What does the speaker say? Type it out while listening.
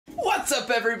What's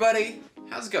up, everybody?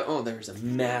 How's it going? Oh, there's a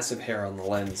massive hair on the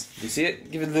lens. You see it?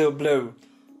 Give it a little blow.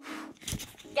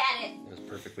 Got it. It was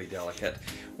perfectly delicate.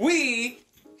 We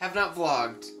have not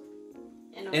vlogged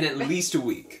in at least a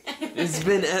week. It's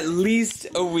been at least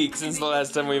a week since the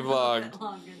last time we vlogged.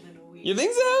 Longer than a week. You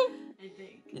think so? I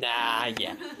think. Nah,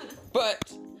 yeah. But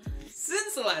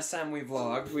since the last time we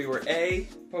vlogged, we were A,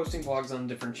 posting vlogs on a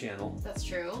different channel. That's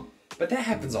true. But that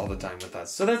happens all the time with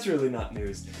us, so that's really not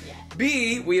news. Yeah.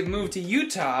 B, we have moved to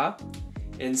Utah.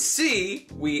 And C,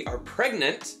 we are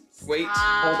pregnant. Wait,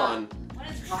 hold on. What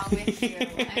is wrong with you?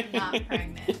 I'm not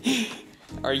pregnant.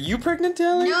 Are you pregnant,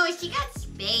 Tally? No, she got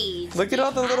spayed. Look at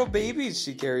all the little babies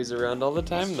she carries around all the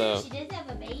time, though. She does have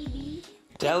a baby.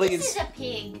 Tally's This is a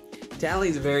pig.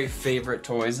 Tally's very favorite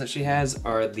toys that she has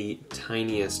are the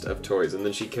tiniest of toys, and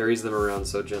then she carries them around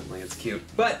so gently. It's cute.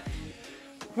 But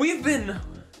we've been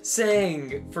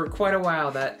saying for quite a while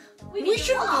that we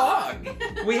should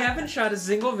vlog. We haven't shot a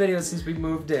single video since we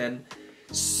moved in.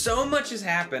 So much has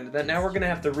happened that now we're gonna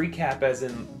have to recap as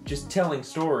in just telling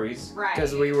stories. Right.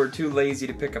 Because we were too lazy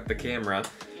to pick up the camera.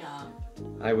 Yeah.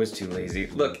 I was too lazy.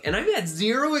 Look, and I've had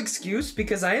zero excuse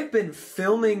because I have been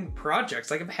filming projects.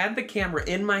 Like, I've had the camera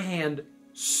in my hand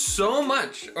so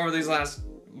much over these last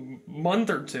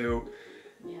month or two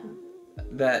Yeah.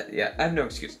 that, yeah, I have no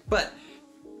excuse. But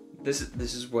this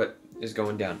is what is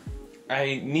going down.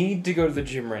 I need to go to the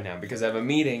gym right now because I have a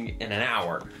meeting in an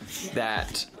hour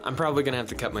that I'm probably gonna have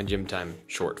to cut my gym time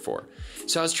short for.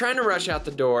 So I was trying to rush out the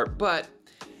door, but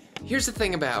here's the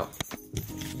thing about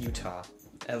Utah,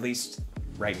 at least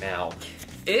right now.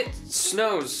 It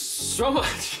snows so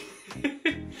much.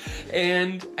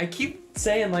 And I keep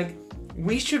saying, like,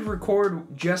 we should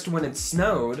record just when it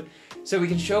snowed so we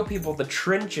can show people the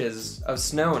trenches of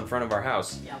snow in front of our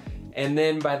house. Yep. And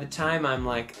then by the time I'm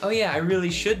like, oh yeah, I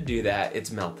really should do that, it's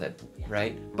melted,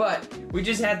 right? But we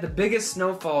just had the biggest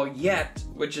snowfall yet,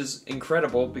 which is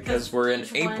incredible because we're in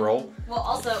April. Well,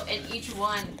 also, in each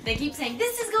one, they keep saying,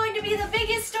 this is going to be the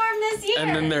biggest storm this year.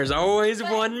 And then there's always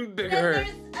But one bigger.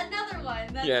 Then there's another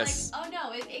one that's Yes. like, oh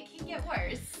no, it can get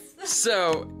worse.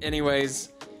 So,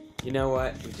 anyways, you know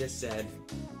what? We just said,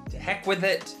 to heck with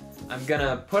it. I'm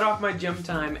gonna put off my gym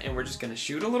time and we're just gonna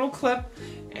shoot a little clip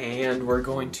and we're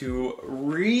going to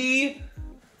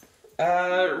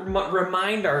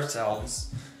remind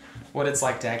ourselves what it's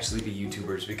like to actually be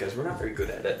YouTubers because we're not very good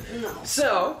at it. No.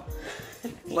 So,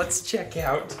 let's check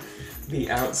out the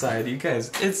outside. You guys,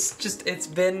 it's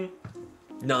been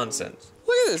nonsense.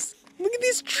 Look at this. Look at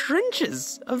these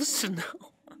trenches of snow.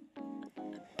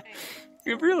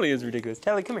 It really is ridiculous.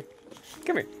 Tally, come here.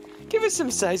 Come here. Give us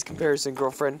some size comparison,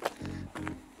 girlfriend.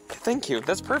 Thank you.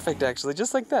 That's perfect, actually.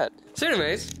 Just like that. So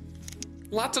anyways,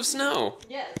 lots of snow.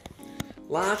 Yes.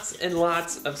 Lots and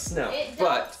lots of snow. It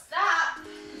don't stop.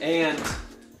 And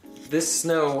this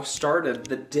snow started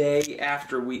the day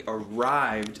after we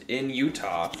arrived in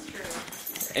Utah.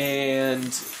 True. And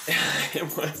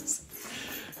it was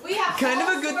We have kind all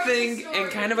of a good sorts thing of and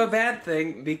stories. kind of a bad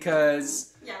thing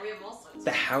because Yeah, we have all sorts.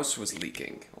 the house was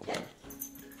leaking. Hold on.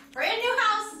 Brand new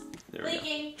house. There we go.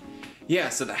 Leaking. Yeah,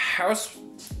 so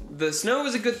the snow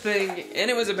was a good thing,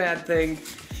 and it was a bad thing,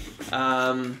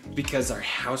 because our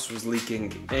house was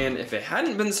leaking, and if it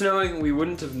hadn't been snowing, we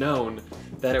wouldn't have known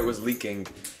that it was leaking,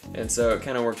 and so it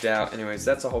kind of worked out. Anyways,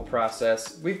 that's a whole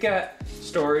process. We've got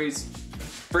stories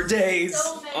for days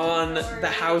So many on stories. the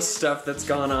house stuff that's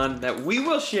gone on that we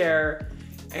will share,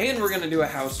 and we're gonna do a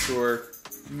house tour.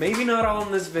 Maybe not all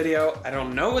in this video. I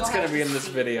don't know what's gonna be in this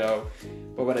video.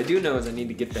 But what I do know is I need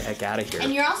to get the heck out of here.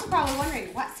 And you're also probably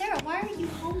wondering, what, Sarah, why are you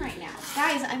home right now?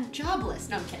 Guys, I'm jobless.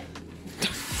 No, I'm kidding.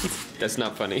 That's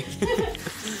not funny.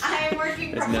 I'm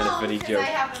working That's from not a home funny because joke. I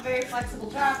have a very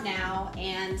flexible job now,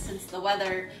 and since the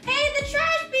weather, hey, the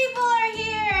trash people are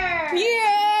here!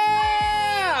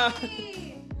 Yeah!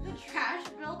 Hey! The trash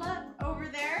buildup over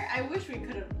there. I wish we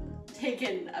could have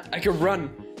taken a I could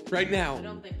run right I now.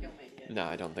 don't think you'll make it. No,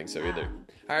 I don't think so either.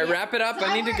 All Yeah. right, wrap it up. So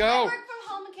I need to I go. work from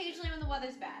home occasionally when the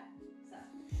weather's bad.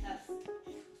 So that was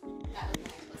my plan.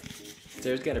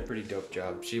 Sarah's got a pretty dope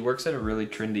job. She works at a really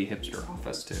trendy hipster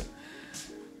office too.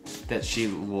 That she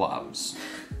loves.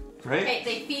 Right? Hey,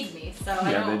 they feed me, so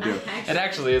I Yeah, don't they do. It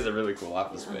actually is a really cool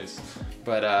office space.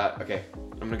 But okay,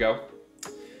 I'm gonna go.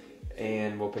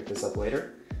 And we'll pick this up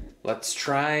later. Let's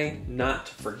try not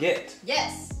to forget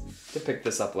Yes. to pick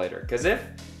this up later. Because if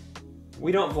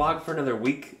we don't vlog for another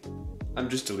week, I'm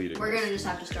just deleting We're this. gonna just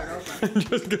have to start over. I'm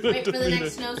just gonna Wait for the delete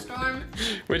next it. snowstorm.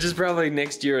 Which is probably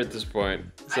next year at this point.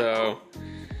 So,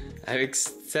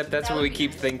 except that's That what would we be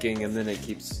keep nice. thinking, and then it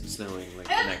keeps snowing like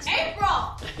the next It's day. April!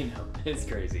 I know, it's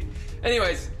crazy.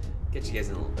 Anyways, catch you guys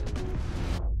in a little bit.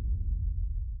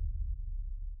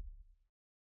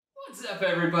 What's up,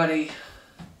 everybody?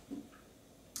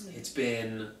 It's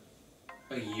been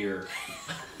a year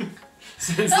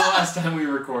since the last time we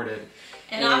recorded.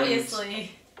 And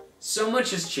obviously, so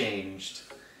much has changed.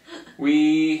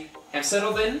 We have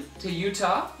settled in to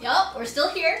Utah. Yup, we're still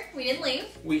here. We didn't leave.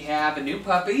 We have a new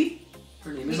puppy.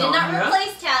 Her name is We did not Anya.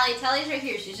 replace Tally. Tally's right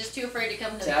here. She's just too afraid to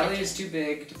come to the Tally kitchen. is too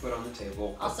big to put on the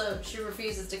table. Also, she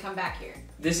refuses to come back here.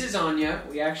 This is Anya.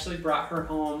 We actually brought her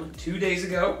home 2 days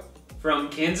ago from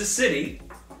Kansas City.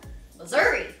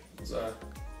 Missouri. It was a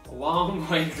long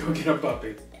way to go get a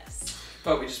puppy. Yes.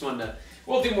 But we just wanted to,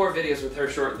 we'll do more videos with her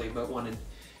shortly, but wanted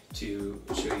to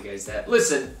show you guys that.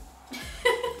 Listen, we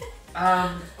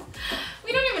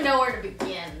don't even know where to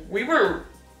begin.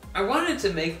 I wanted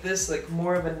to make this like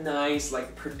more of a nice,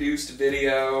 like produced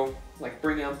video, like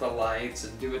bring out the lights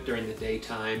and do it during the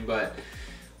daytime, but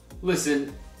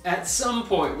listen, at some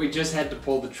point we just had to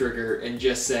pull the trigger and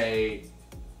just say,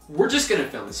 we're just gonna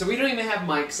film it. So we don't even have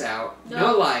mics out,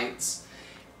 no lights.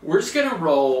 We're just gonna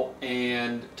roll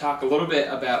and talk a little bit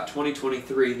about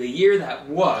 2023, the year that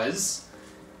was,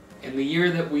 and the year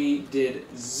that we did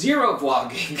 0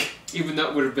 vlogging, even though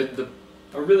it would have been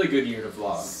a really good year to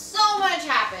vlog. So much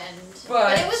happened,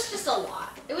 but it was just a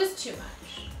lot. It was too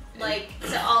much. Like,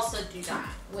 to also do that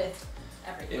with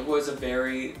everything. It was a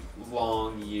very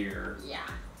long year. Yeah.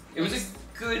 It was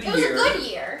a good year. It was a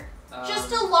good year.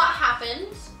 Just a lot happened.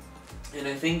 And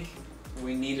I think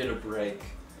we needed a break.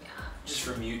 Yeah. Just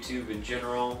from YouTube in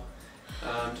general.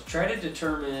 To try to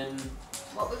determine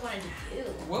what we wanted to do.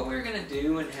 What we were going to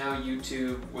do and how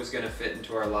YouTube was going to fit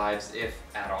into our lives, if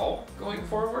at all, going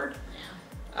forward.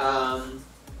 Yeah.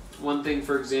 One thing,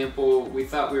 for example, we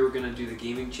thought we were going to do the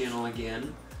gaming channel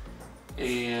again.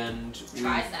 And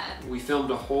we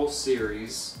filmed a whole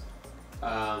series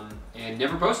and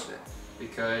never posted it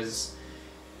because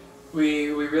we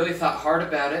really thought hard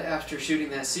about it after shooting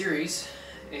that series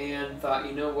and thought,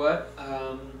 you know what,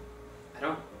 I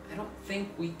don't think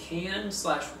we can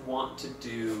 / want to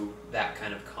do that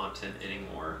kind of content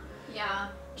anymore. Yeah.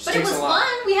 But it was fun.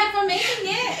 We had fun making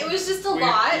it. It was just a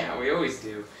lot. Yeah, we always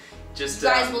do. Just you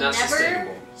guys will not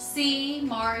never see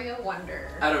Mario Wonder.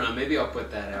 I don't know. Maybe I'll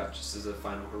put that out just as a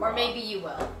final hurrah. Or maybe you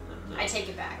will. I take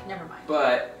it back. Never mind.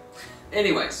 But,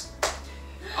 anyways,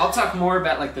 I'll talk more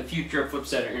about like the future of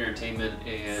Flipsider Entertainment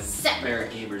and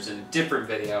Married Gamers in a different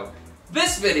video.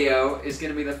 This video is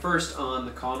going to be the first on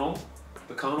the Connell.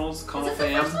 The Connells, the Connell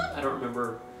fam. I don't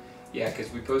remember. Yeah,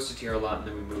 because we posted here a lot and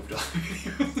then we moved on.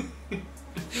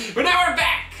 But now we're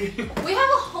back! We have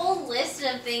a whole list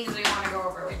of things we want to go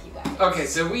over with you guys. Okay,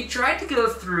 so we tried to go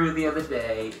through the other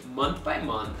day, month by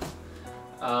month,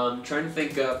 trying to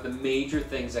think of the major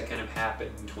things that kind of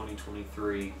happened in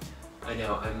 2023. I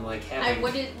know, I'm like having...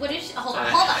 what is she? Hold on.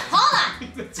 I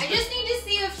just need to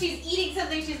see if she's eating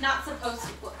something she's not supposed to.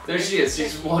 There she is.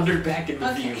 She's wandered back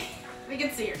into view. We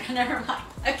can see her. Never mind.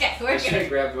 Okay, we're good. I should have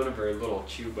grabbed one of her little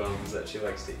chew bones that she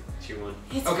likes to chew on.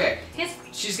 Okay,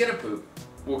 she's gonna poop.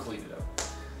 We'll clean it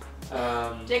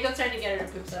up. Jacob's tried to get her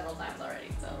to poop several times already,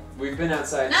 so. We've been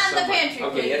outside. Not in the pantry.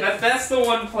 Okay, yeah, that's the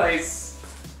one place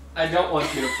I don't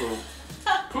want you to poop.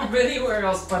 Poop anywhere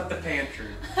else but the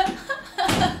pantry.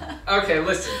 Okay,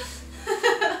 listen.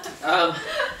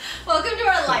 Welcome to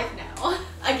our life now.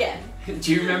 Again.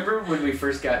 Do you remember when we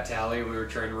first got Tally, we were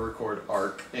trying to record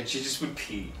ARC, and she just would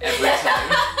pee every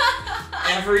time?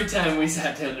 Every time we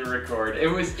sat down to record. It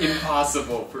was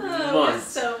impossible for months. It was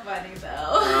so funny,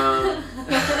 though.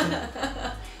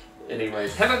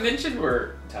 Anyways, have I mentioned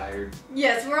we're tired?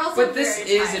 Yes, we're also But this very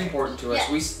is tired. important to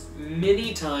us.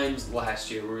 Many times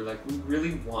last year, we were like, we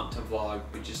really want to vlog.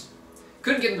 We just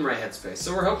couldn't get in the right headspace.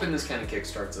 So we're hoping this kind of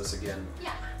kickstarts us again.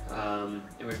 Yeah.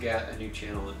 And we've got a new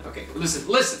channel. Okay,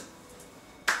 listen.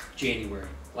 January,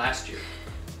 last year.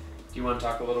 Do you want to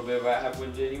talk a little bit about what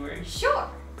happened in January? Sure.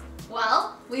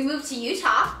 Well, we moved to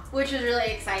Utah, which was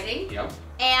really exciting. Yep.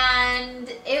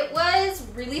 And it was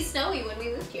really snowy when we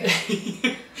moved here.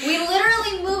 We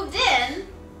literally moved in,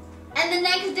 and the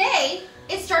next day,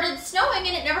 it started snowing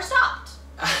and it never stopped.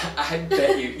 I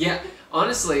bet you. Yeah,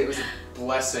 honestly, it was a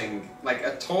blessing, like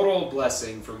a total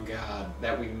blessing from God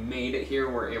that we made it here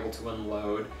and were able to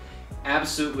unload.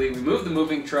 Absolutely. We moved the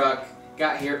moving truck,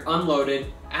 got here,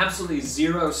 unloaded, absolutely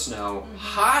 0 snow,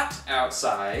 hot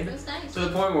outside. It was nice. To the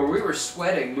point where we were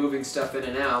sweating, moving stuff in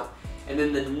and out, and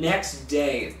then the next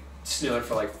day it snowed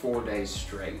for like 4 days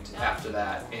straight after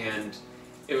that, and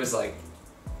it was like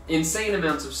insane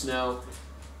amounts of snow.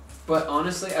 But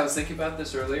honestly, I was thinking about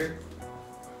this earlier.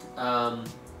 I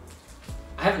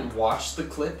haven't watched the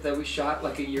clip that we shot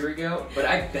like a year ago, but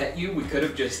I bet you we could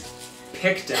have just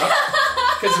picked up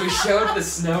because we showed the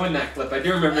snow in that clip. I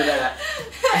do remember that.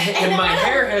 And my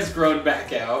hair has grown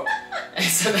back out. And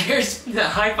so there's a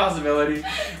high possibility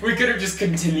we could have just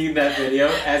continued that video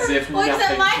as if well, nothing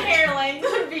except my changed. hair length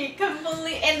would be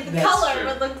completely, and the That's color true.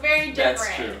 would look very different.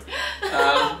 That's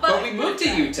true. But we moved to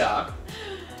Utah,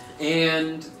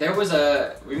 and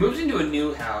we moved into a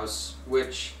new house,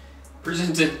 which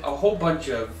presented a whole bunch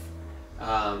of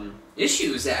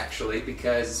issues, actually,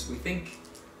 because we think...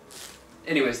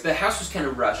 Anyways, the house was kind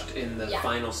of rushed in the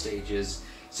final stages.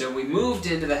 So we moved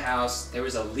into the house. There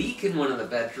was a leak in one of the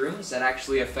bedrooms that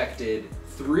actually affected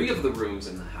 3 of the rooms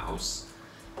in the house.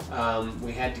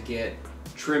 We had to get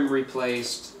trim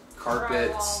replaced,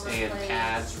 carpets and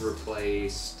pads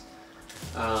replaced.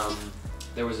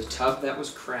 There was a tub that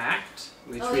was cracked,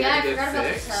 which we had to get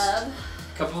fixed. About the tub.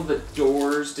 A couple of the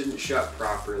doors didn't shut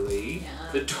properly.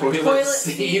 Yeah. The toilet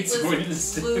seat seats was wouldn't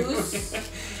loose.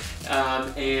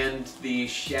 and the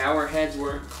shower heads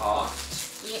weren't caulked.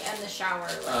 Yeah, and the shower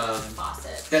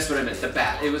faucet. That's what I meant. The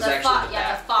bath. It was the actually the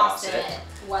the faucet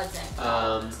wasn't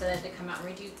caulked, so they had to come out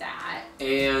and redo that.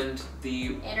 And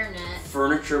the internet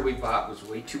furniture we bought was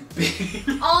way too big.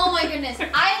 Oh my goodness!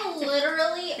 I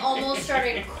literally almost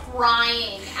started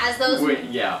crying as those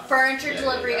furniture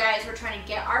delivery guys were trying to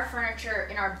get our furniture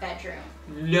in our bedroom.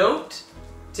 Note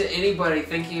to anybody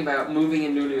thinking about moving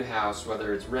into a new house,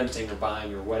 whether it's renting or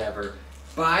buying or whatever,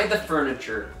 buy the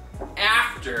furniture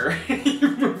after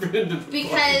you move into the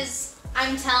Because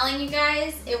I'm telling you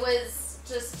guys, it was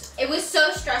so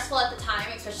stressful at the time,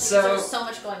 especially because there was so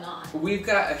much going on. We've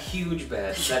got a huge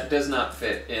bed that does not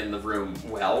fit in the room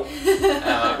well.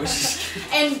 We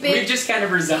just kind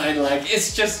of resigned, like,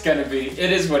 it's just gonna be,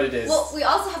 it is what it is. Well, we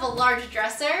also have a large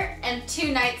dresser and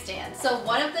 2 nightstands. So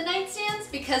one of the nightstands,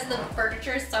 because the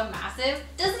furniture is so massive,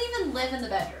 doesn't even live in the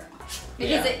bedroom.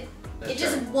 Because it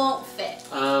just won't fit.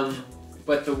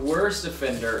 But the worst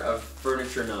offender of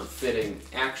furniture not fitting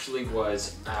actually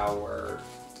was our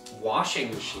washing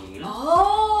machine.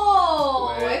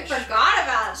 Oh, I forgot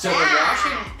about so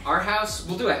that. Our house,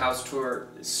 we'll do a house tour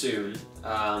soon,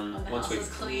 once we've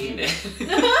cleaned it.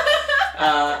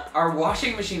 Our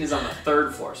washing machine is on the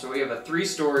 3rd floor, so we have a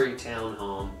 3-story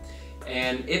townhome.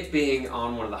 And it being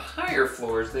on one of the higher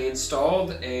floors, they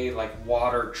installed a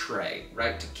water tray,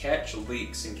 right, to catch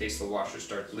leaks in case the washer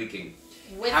starts leaking.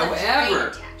 However, a drain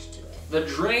attached to it. The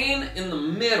drain in the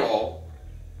middle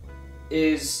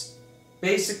is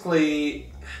basically,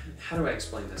 how do I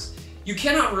explain this? You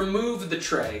cannot remove the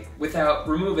tray without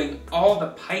removing all the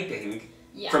piping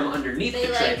from underneath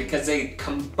the tray because they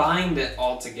combined it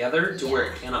all together to where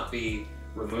it cannot be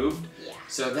removed. Yeah.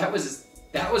 So that was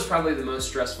probably the most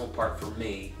stressful part for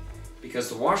me because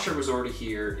the washer was already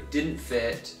here, it didn't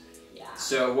fit. Yeah.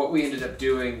 So what we ended up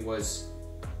doing was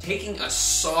taking a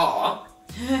saw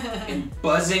and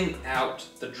buzzing out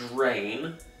the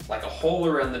drain, like a hole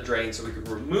around the drain so we could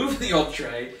remove the old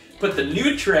tray, put the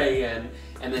new tray in,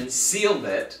 and then sealed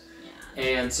it.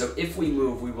 And so if we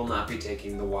move, we will not be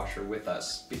taking the washer with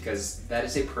us because that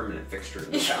is a permanent fixture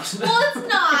in this house. Well, it's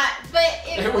not, but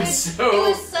it was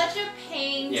such a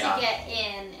pain to Yeah. get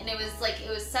in, and it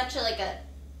was such a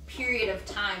period of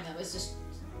time that was just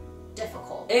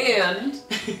difficult. And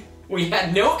we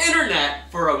had no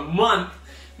internet for a month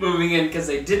moving in because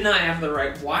they did not have the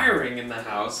right wiring in the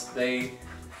house. They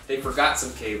forgot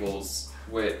some cables,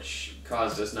 which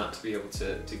caused us not to be able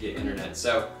to get internet.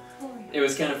 So it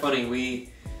was kind of funny.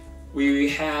 We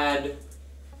had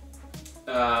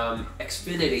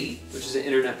Xfinity, which is an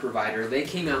internet provider. They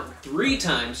came out 3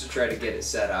 times to try to get it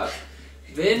set up.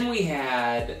 Then we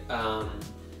had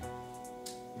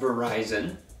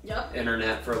Verizon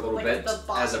internet for a little bit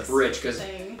as a bridge because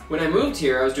when I moved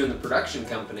here, I was doing the production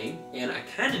company and I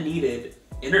kind of needed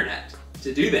internet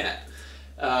to do that.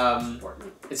 And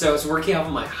so I was working off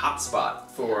of my hotspot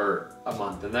for a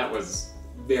month, and that was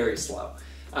very slow.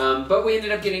 But we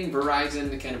ended up getting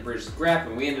Verizon to kind of bridge the gap,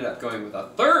 and we ended up going with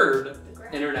a 3rd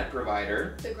internet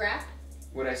provider. The Grap?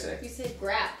 What'd I say? You said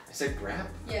Grap. I said Grap?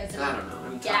 Yes. I don't know.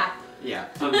 I'm Gap. Yeah,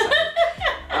 I'm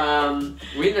tired.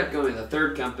 We ended up going with a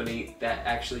 3rd company that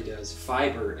actually does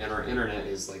fiber, and our internet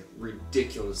is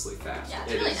ridiculously fast. Yeah,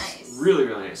 it's really nice. Really,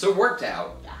 really nice. So it worked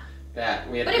out. Yeah. That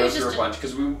we had to go through a bunch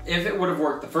because if it would have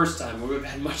worked the first time, we would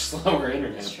have had much slower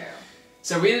internet. That's true.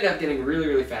 So we ended up getting really,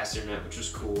 really fast internet, which was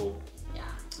cool. Yeah.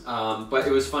 But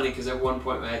it was funny because at one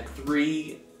point I had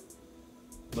 3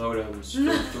 modems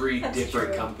from 3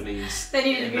 different companies. They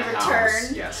needed to be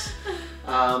returned. Yes.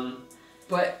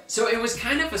 But so it was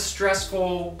kind of a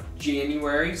stressful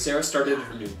January. Sarah started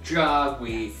her new job.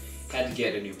 We had to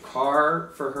get a new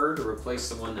car for her to replace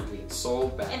the one that we had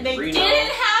sold back in Reno. And they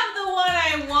didn't have the one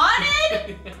I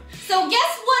wanted. So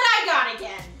guess what I I got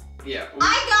again? Yeah.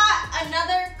 I got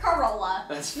another Corolla.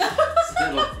 That's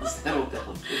settle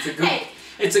down.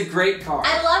 It's a great car.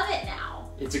 I love it now.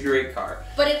 It's a great car.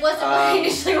 But it wasn't what I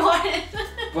initially wanted.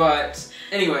 But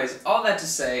anyways, all that to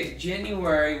say,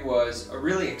 January was a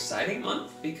really exciting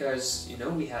month because, you know,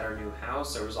 we had our new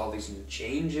house. There was all these new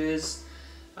changes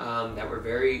that were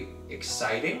very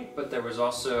exciting, but there was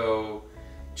also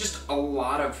just a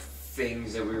lot of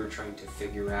things that we were trying to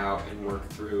figure out and work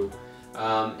through.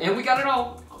 And we got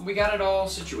it all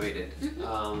situated.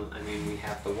 Mm-hmm. I mean, we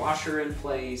have the washer in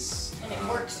place. And it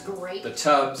works great. The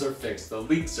tubs are fixed, the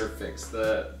leaks are fixed,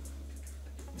 the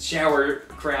shower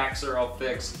cracks are all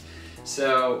fixed.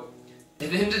 So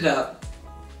it ended up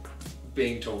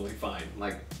being totally fine.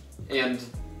 And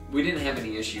we didn't have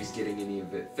any issues getting any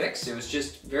of it fixed. It was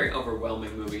just very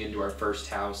overwhelming moving into our first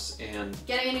house and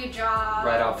getting a new job.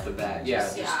 Right off the bat.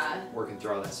 Just working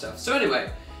through all that stuff. So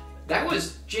anyway, that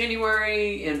was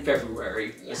January and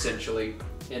February, essentially.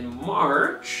 In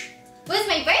March was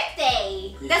my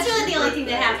birthday. That's really the only thing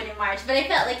that happened in March, but I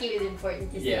felt like it was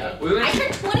important to say. I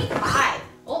turned 25.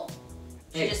 Oh,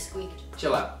 she just squeaked.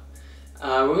 Chill out.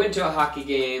 We went to a hockey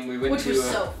game. We went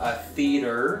to a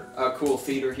theater, a cool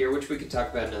theater here, which we could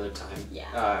talk about another time.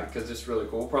 Yeah. Because it's really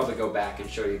cool. We'll probably go back and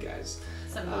show you guys.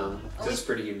 Because it's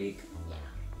pretty unique.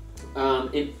 Yeah.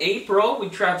 In April, we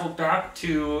traveled back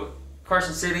to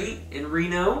Carson City in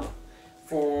Reno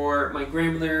for my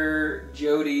grandmother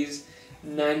Jody's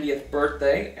 90th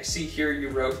birthday. I see here you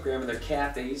wrote grandmother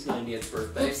Kathy's 90th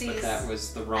birthday, but that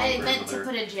was the wrong grandmother. I meant to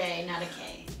put a J, not a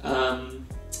K.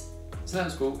 So that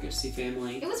was cool. We got to see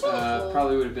family. It was really cool.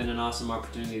 Probably would have been an awesome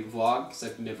opportunity to vlog because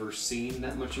I've never seen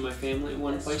that much of my family in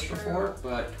one place before,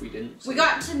 but we didn't. We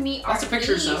got to meet our Lots of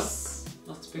pictures, niece.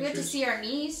 Lots of pictures. We got to see our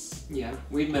niece. Yeah,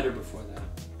 we'd met her before that.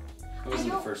 It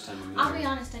wasn't the first time we met her. I'll be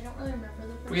honest, I don't really remember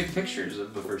the first time. We have pictures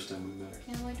of the first time we met her.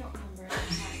 No, I don't remember.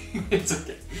 I'm sorry. It's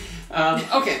okay.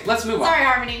 Okay, let's move on. Sorry,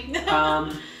 Harmony.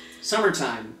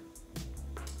 Summertime.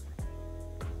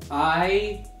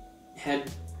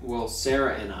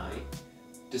 Sarah and I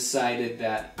decided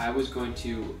that I was going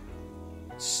to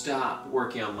stop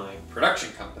working on my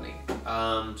production company.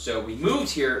 So we moved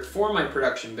here for my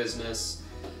production business.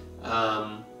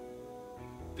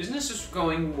 Business was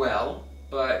going well,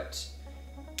 but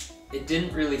it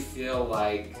didn't really feel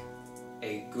like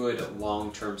a good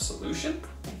long-term solution.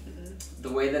 The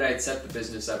way that I'd set the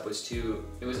business up was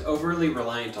it was overly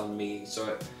reliant on me,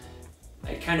 so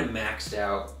I kind of maxed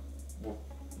out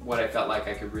what I felt like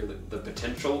I could really, the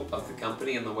potential of the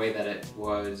company and the way that it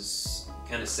was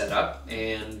kind of set up,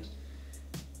 and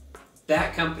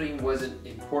that company wasn't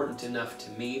important enough to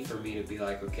me for me to be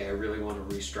like, okay, I really want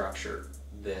to restructure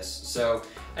this. So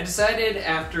I decided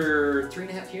after 3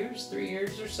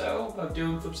 years or so of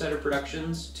doing Flipsider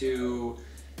Productions to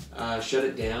shut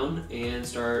it down and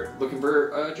start looking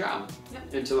for a job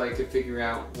until I could figure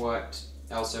out what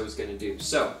else I was going to do.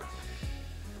 So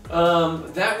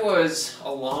that was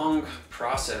a long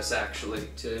process actually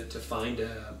to find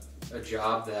a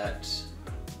job that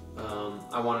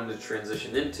I wanted to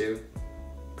transition into.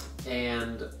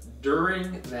 And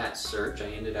during that search, I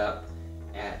ended up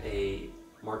at a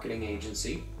marketing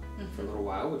agency for a little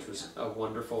while, which was a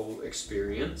wonderful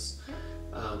experience.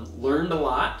 Learned a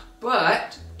lot,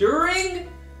 but during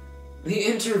the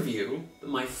interview,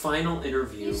 my final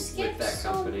interview with that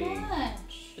company. So much.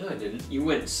 No, I didn't. You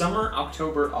went summer,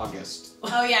 October, August.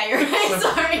 Oh yeah, you're right.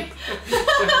 Sorry. So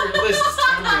your list is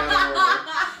totally out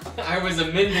of order. I was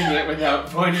amending it without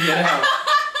pointing it out.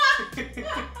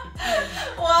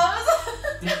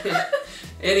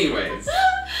 Anyways,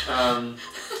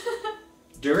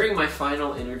 during my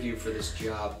final interview for this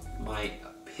job, my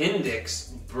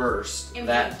appendix burst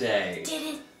that day.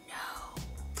 Didn't know.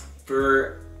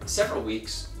 For several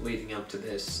weeks leading up to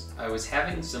this, I was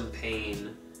having some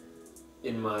pain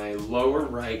in my lower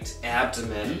right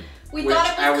abdomen. We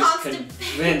thought it was constipated.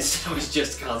 Convinced I was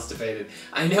just constipated.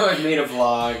 I know I made a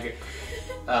vlog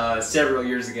several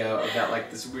years ago about like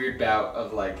this weird bout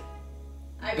of like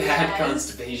bad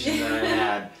constipation that I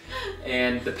had,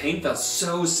 and the pain felt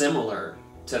so similar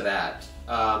to that,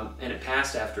 and it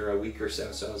passed after a week or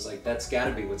so. So I was like, that's got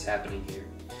to be what's happening here.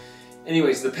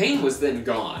 Anyways, the pain was then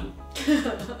gone,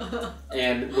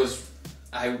 and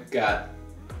I got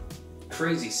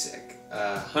crazy sick.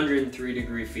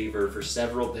 103-degree fever for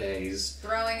several days.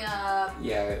 Throwing up.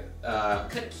 Yeah.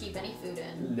 Couldn't keep any food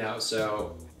in. No,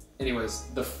 so anyways,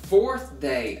 the 4th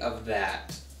day of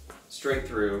that, straight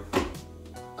through,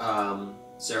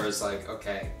 Sarah's like,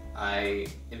 okay, I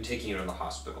am taking her to the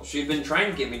hospital. She had been trying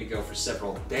to get me to go for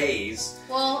several days.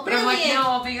 Well, but really, I'm like, no,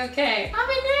 I'll be okay. I'll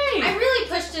be great. I really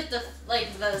pushed it the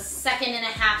second and a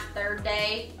half, third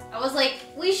day. I was like,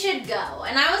 we should go.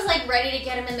 And I was like ready to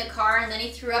get him in the car, and then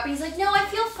he threw up and he's like, no, I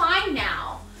feel fine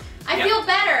now. I feel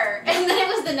better. And then it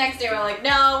was the next day, we're like,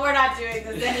 no, we're not doing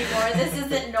this anymore. This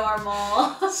isn't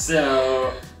normal.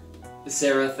 So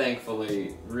Sarah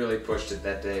thankfully really pushed it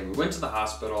that day. We went to the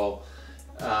hospital,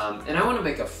 and I want to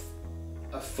make a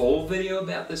full video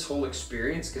about this whole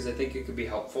experience because I think it could be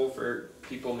helpful for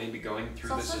people maybe going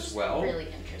through this as well.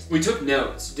 Really interesting. We took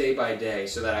notes day by day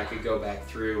so that I could go back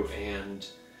through and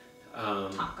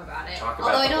talk about it.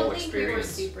 Although I don't think we were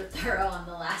super thorough on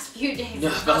the last few days. No,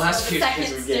 the last few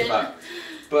days we gave up.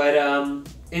 But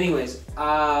anyways,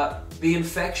 the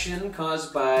infection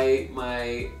caused by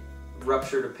my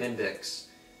ruptured appendix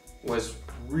was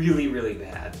really, really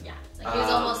bad. Yeah, like he was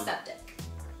almost septic.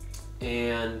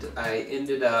 And I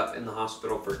ended up in the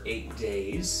hospital for 8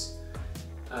 days.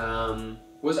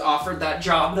 Was offered that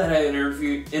job that I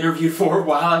interviewed for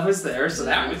while I was there, so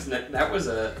that was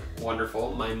a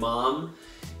wonderful. My mom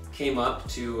came up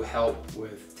to help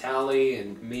with Tally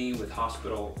and me with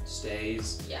hospital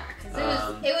stays. Yeah,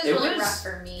 because it was really rough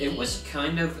for me. It was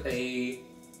kind of a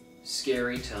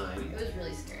scary time. It was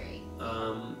really scary.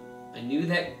 I knew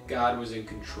that God was in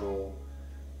control,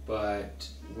 but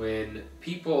when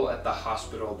people at the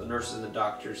hospital, the nurses and the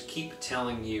doctors, keep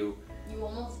telling you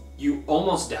you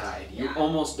almost died. You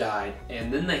almost died.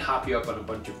 And then they hop you up on a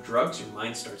bunch of drugs, your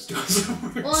mind starts doing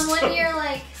some weird Well, and when you're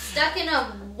like stuck in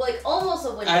almost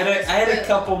a window. I had a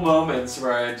couple moments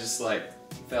where I just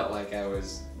felt like I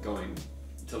was going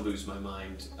to lose my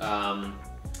mind.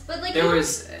 But like there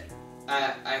was,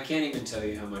 I can't even tell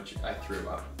you how much I threw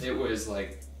up. It was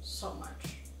like so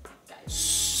much, guys.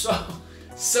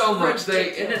 So much.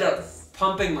 They ended up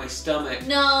pumping my stomach.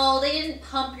 No, they didn't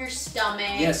pump your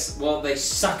stomach. Yes, well, they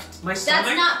sucked my stomach.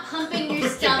 That's not pumping your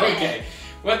stomach. Okay.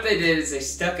 What they did is they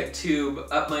stuck a tube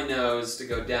up my nose to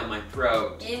go down my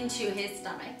throat. Into his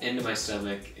stomach. Into my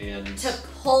stomach and... To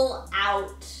pull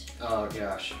out. Oh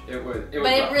gosh, it was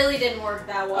But it really didn't work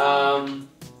that well.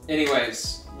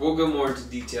 Anyways, we'll go more into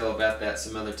detail about that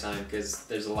some other time because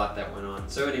there's a lot that went on.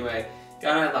 So anyway,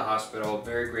 got out of the hospital.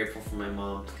 Very grateful for my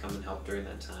mom to come and help during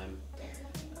that time.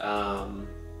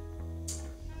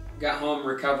 Got home,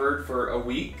 recovered for a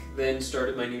week, then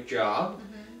started my new job.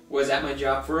 Was at my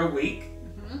job for a week.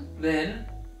 Then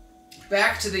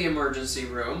back to the emergency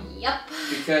room. Yep.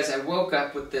 Because I woke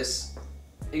up with this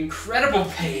incredible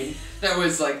pain that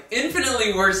was like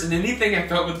infinitely worse than anything I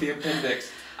felt with the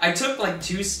appendix. I took like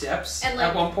 2 steps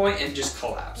at one point and just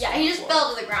collapsed. Yeah, he just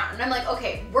fell to the ground. And I'm like,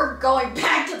 okay, we're going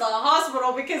back to the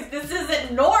hospital because this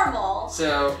isn't normal.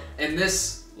 So, and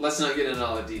this, let's not get into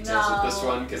all the details with this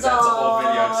one because that's a whole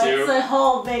video too. It's a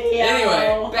whole video.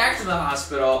 Anyway, back to the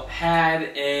hospital, had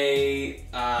a,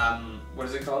 what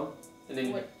is it called? What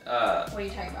are you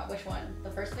talking about? Which one? The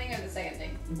first thing or the second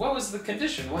thing? What was the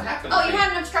condition? What happened? Oh, you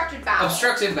had an obstructed bowel.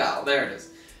 Obstructed bowel, there it is.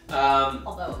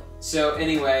 So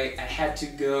anyway, I had to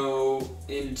go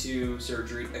into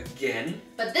surgery again.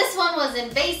 But this one was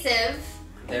invasive.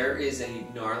 There is a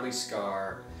gnarly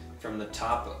scar from the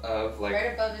top of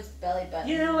right above his belly button.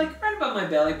 Yeah, like right above my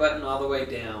belly button all the way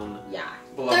down. Yeah.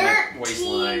 Below my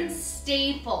waistline. 13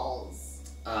 staples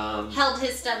held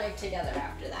his stomach together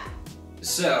after that.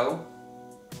 So,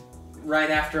 right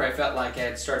after I felt like I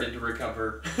had started to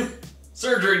recover,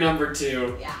 surgery number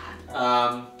 2. Yeah.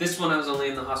 This one I was only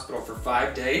in the hospital for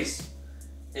 5 days,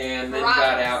 and then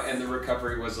got out, and the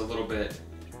recovery was a little bit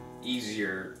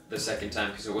easier the second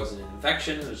time because it wasn't an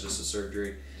infection, it was just a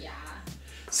surgery. Yeah.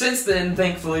 Since then,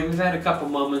 thankfully, we've had a couple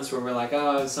moments where we're like,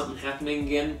 oh, is something happening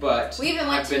again? But we even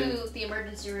went to the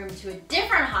emergency room to a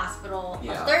different hospital a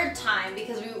 3rd time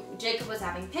because Jacob was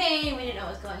having pain, we didn't know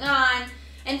what was going on,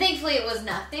 and thankfully it was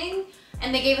nothing.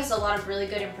 And they gave us a lot of really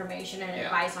good information and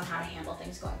advice on how to handle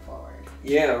things going forward.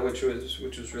 Yeah, which was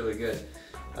really good.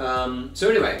 So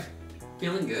anyway,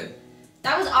 feeling good.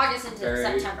 That was August into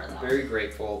September though. Very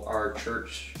grateful. Our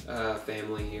church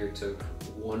family here took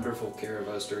wonderful care of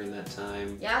us during that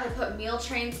time. Yeah, they put meal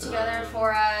trains together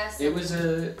for us. It was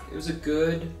a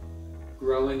good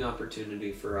growing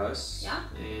opportunity for us. Yeah.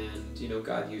 And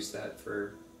God used that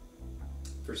for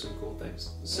some cool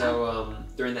things. So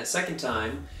during that second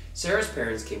time, Sarah's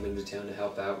parents came into town to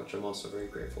help out, which I'm also very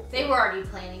grateful for. They were already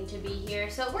planning to be here,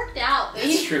 so it worked out.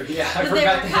 That's true, yeah. I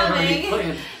forgot they had already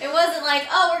planned. It wasn't like,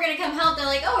 oh, we're going to come help. They're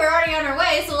like, oh, we're already on our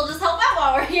way, so we'll just help out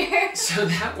while we're here. So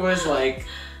that was like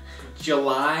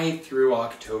July through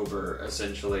October,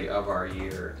 essentially, of our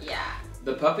year. Yeah.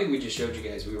 the puppy we just showed you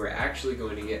guys, we were actually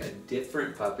going to get a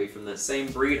different puppy from the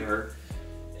same breeder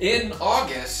in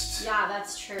August. Yeah,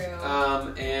 that's true.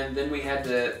 And then we had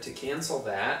to cancel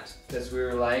that because we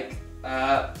were like,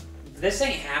 this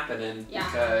ain't happening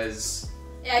because...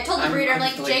 Yeah, I told the breeder, I'm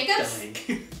like Jacob's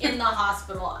dying. in the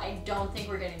hospital. I don't think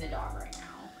we're getting the dog right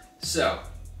now. So,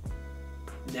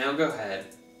 now go ahead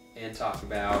and talk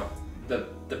about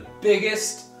the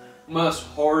biggest, most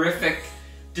horrific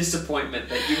disappointment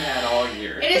that you had all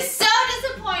year. It is so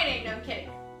disappointing. No, I'm kidding.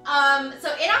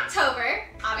 So in October,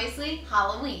 obviously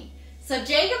Halloween. So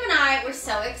Jacob and I were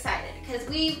so excited because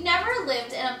we've never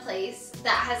lived in a place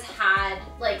that has had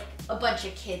like a bunch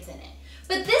of kids in it.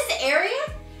 But this area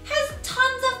has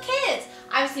tons of kids.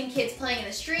 I've seen kids playing in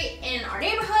the street in our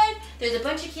neighborhood. There's a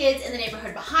bunch of kids in the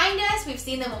neighborhood behind us. We've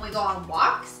seen them when we go on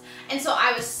walks. And so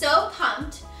I was so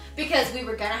pumped because we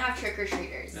were gonna have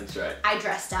trick-or-treaters. That's right. I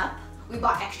dressed up. We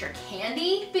bought extra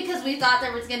candy because we thought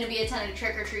there was gonna be a ton of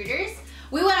trick-or-treaters.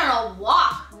 We went on a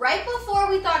walk right before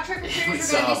we thought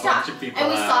trick-or-treaters were gonna be stopped. And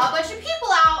we saw a bunch of people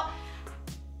out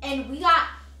and we got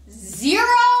 0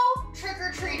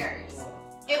 trick-or-treaters.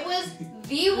 It was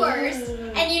the worst.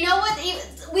 And you know what?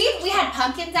 We had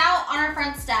pumpkins out on our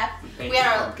front step. We had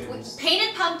our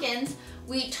painted pumpkins.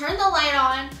 We turned the light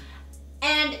on.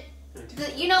 And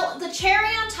the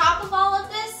cherry on top of all of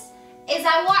this is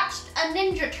I watched a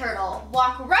Ninja Turtle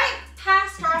walk right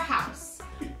past our house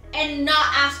and not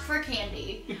ask for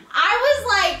candy. I was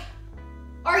like,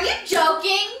 are you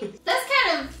joking?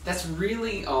 That's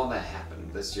really all that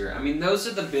happened this year. I mean, those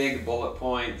are the big bullet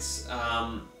points.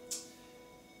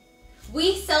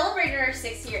 We celebrated our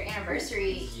 6-year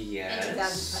anniversary yes. in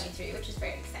 2023, which is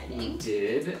very exciting. We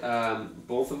did.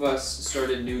 Both of us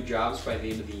started new jobs by the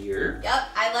end of the year. Yep,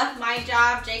 I left my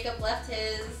job, Jacob left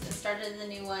his, and started the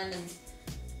new one, and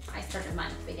I started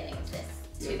mine at the beginning of this,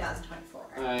 2024.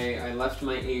 I left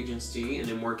my agency and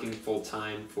am working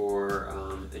full-time for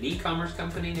an e-commerce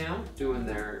company now, doing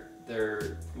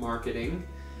their marketing.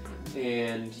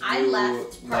 And I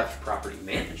left property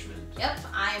management. Yep,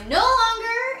 I am no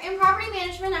longer in property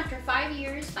management after 5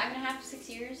 years, 5.5 to 6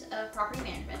 years of property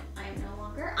management. I am no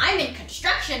longer. I'm in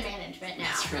construction management now.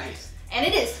 That's right. And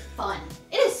it is fun.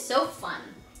 It is so fun.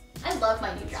 I love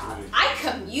my new job. Really I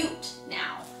commute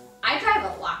now. I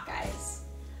drive a lot, guys.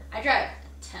 I drive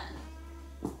a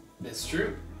ton. That's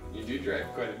true. You do drive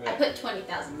quite a bit. I put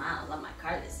 20,000 miles on my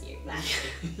car this year.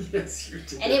 Yes, you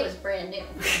did. And it was brand new.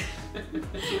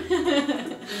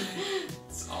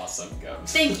 It's awesome,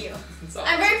 Gubs. Thank you. Awesome.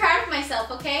 I'm very proud of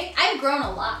myself, okay? I've grown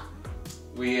a lot.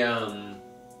 We,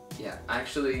 yeah,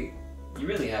 actually, you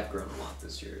really have grown a lot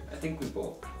this year. I think we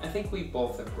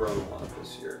both have grown a lot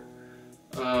this year.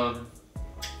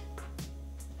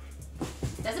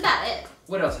 That's about it.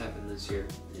 What else happened this year?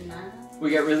 None.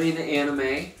 We got really into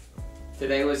anime.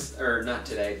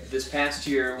 This past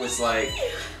year was like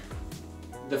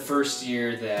the first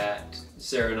year that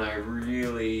Sarah and I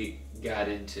really got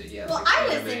into, I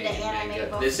was into anime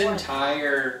manga. This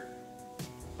entire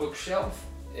bookshelf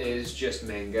is just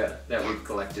manga that we've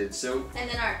collected, so. And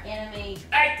then our anime.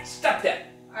 Hey, stop that!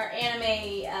 Our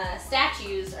anime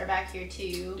statues are back here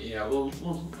too. Yeah, we'll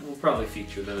probably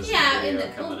feature those in the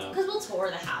video coming up. Because we'll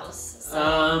tour the house.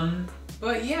 So.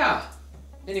 But yeah.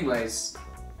 Anyways.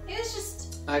 It was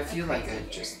just. I feel like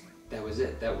that was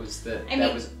it.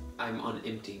 I'm on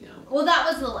empty now. Well, that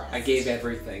was the list. I gave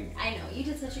everything. I know, you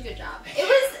did such a good job.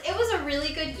 It was a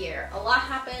really good year. A lot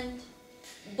happened,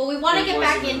 but we want to get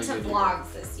back into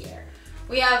vlogs this year.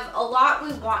 We have a lot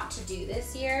we want to do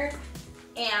this year,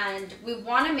 and we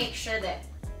want to make sure that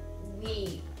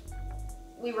we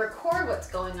record what's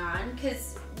going on,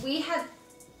 because we had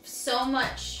so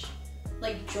much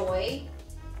like joy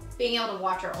being able to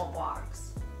watch our old vlogs.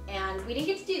 And we didn't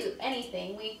get to do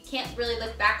anything. We can't really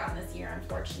look back on this year,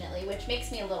 unfortunately, which makes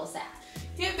me a little sad.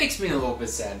 Yeah, it makes me a little bit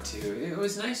sad too. It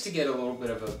was nice to get a little bit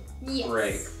of a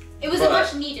break. It was a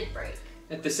much needed break.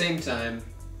 At the same time,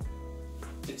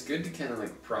 it's good to kind of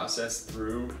like process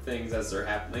through things as they're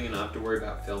happening and not have to worry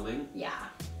about filming. Yeah.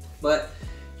 But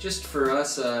just for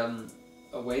us, a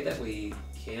way that we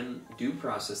can do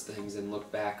process things and look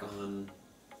back on,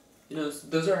 you know,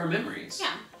 those are our memories.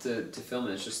 Yeah. To film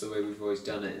it. It's just the way we've always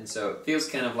done it. And so it feels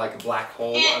kind of like a black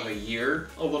hole of a year,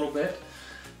 a little bit,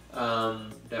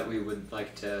 that we would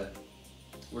like to,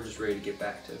 we're just ready to get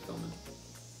back to filming.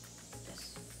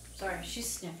 Sorry, she's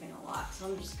sniffing a lot, so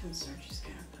I'm just concerned she's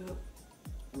gonna poop.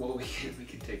 Well, we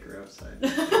can take her outside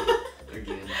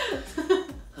again.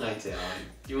 Hi, Tally.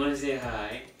 Do you want to say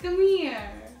hi? Come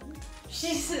here.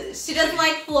 She doesn't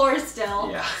like floors still.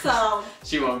 Yeah. So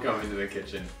she won't come into the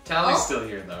kitchen. Tally's still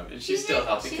here though, and she's still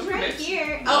helping. She's right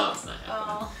here. No, it's not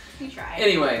happening. Oh, we tried.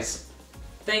 Anyways,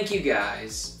 thank you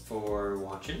guys for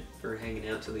watching, for hanging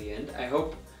out till the end.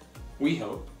 We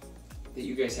hope that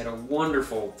you guys had a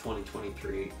wonderful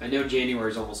 2023. I know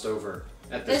January is almost over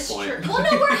at this point. That's true. Well,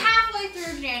 no, we're halfway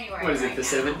through January. What is it, the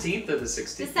now. 17th or the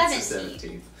 16th? The 17th. It's the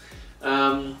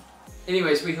 17th.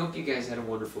 Anyways, we hope you guys had a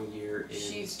wonderful year. And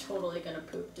she's totally gonna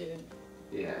poop, dude.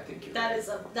 yeah, I think you're that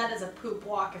right. That is a poop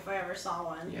walk if I ever saw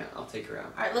one. Yeah, I'll take her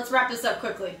out. All right, let's wrap this up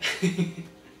quickly.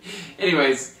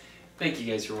 Anyways, thank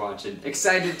you guys for watching.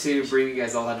 Excited to bring you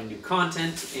guys a lot of new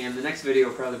content, and the next video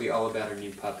will probably be all about our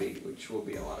new puppy, which will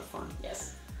be a lot of fun.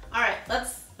 Yes. All right,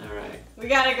 let's. All right. We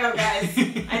gotta go, guys.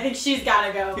 I think she's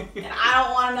gotta go, and I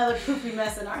don't want another poopy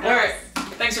mess in our house. All right.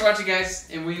 Thanks for watching, guys,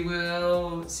 and we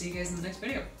will see you guys in the next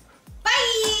video.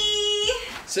 Bye!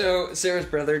 So, Sarah's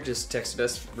brother just texted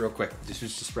us real quick. This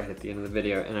was just right at the end of the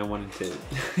video, and I wanted to...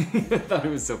 I thought it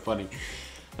was so funny.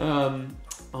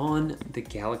 On the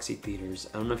Galaxy Theaters,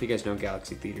 I don't know if you guys know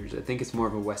Galaxy Theaters. I think it's more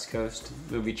of a West Coast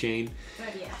movie chain.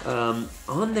 But yeah.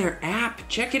 On their app,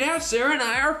 check it out, Sarah and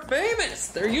I are famous.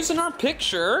 They're using our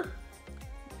picture.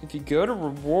 If you go to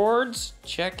rewards,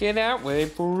 check it out. Wait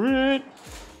for it.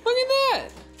 Look at that.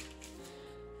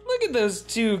 Look at those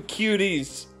two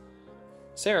cuties.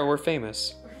 Sarah, we're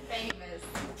famous. We're famous.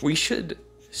 We should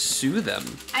sue them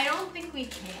I don't think we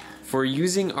can. for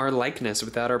using our likeness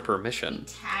without our permission.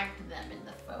 We tagged them in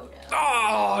the photo.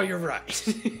 Oh, you're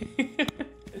right.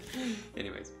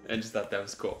 Anyways, I just thought that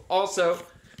was cool. Also,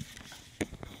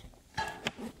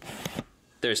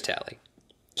 there's Tally.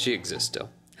 She exists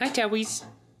still. Hi, Towies.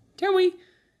 Towie.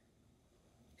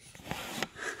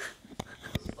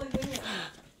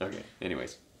 Okay,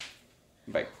 anyways.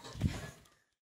 Bye.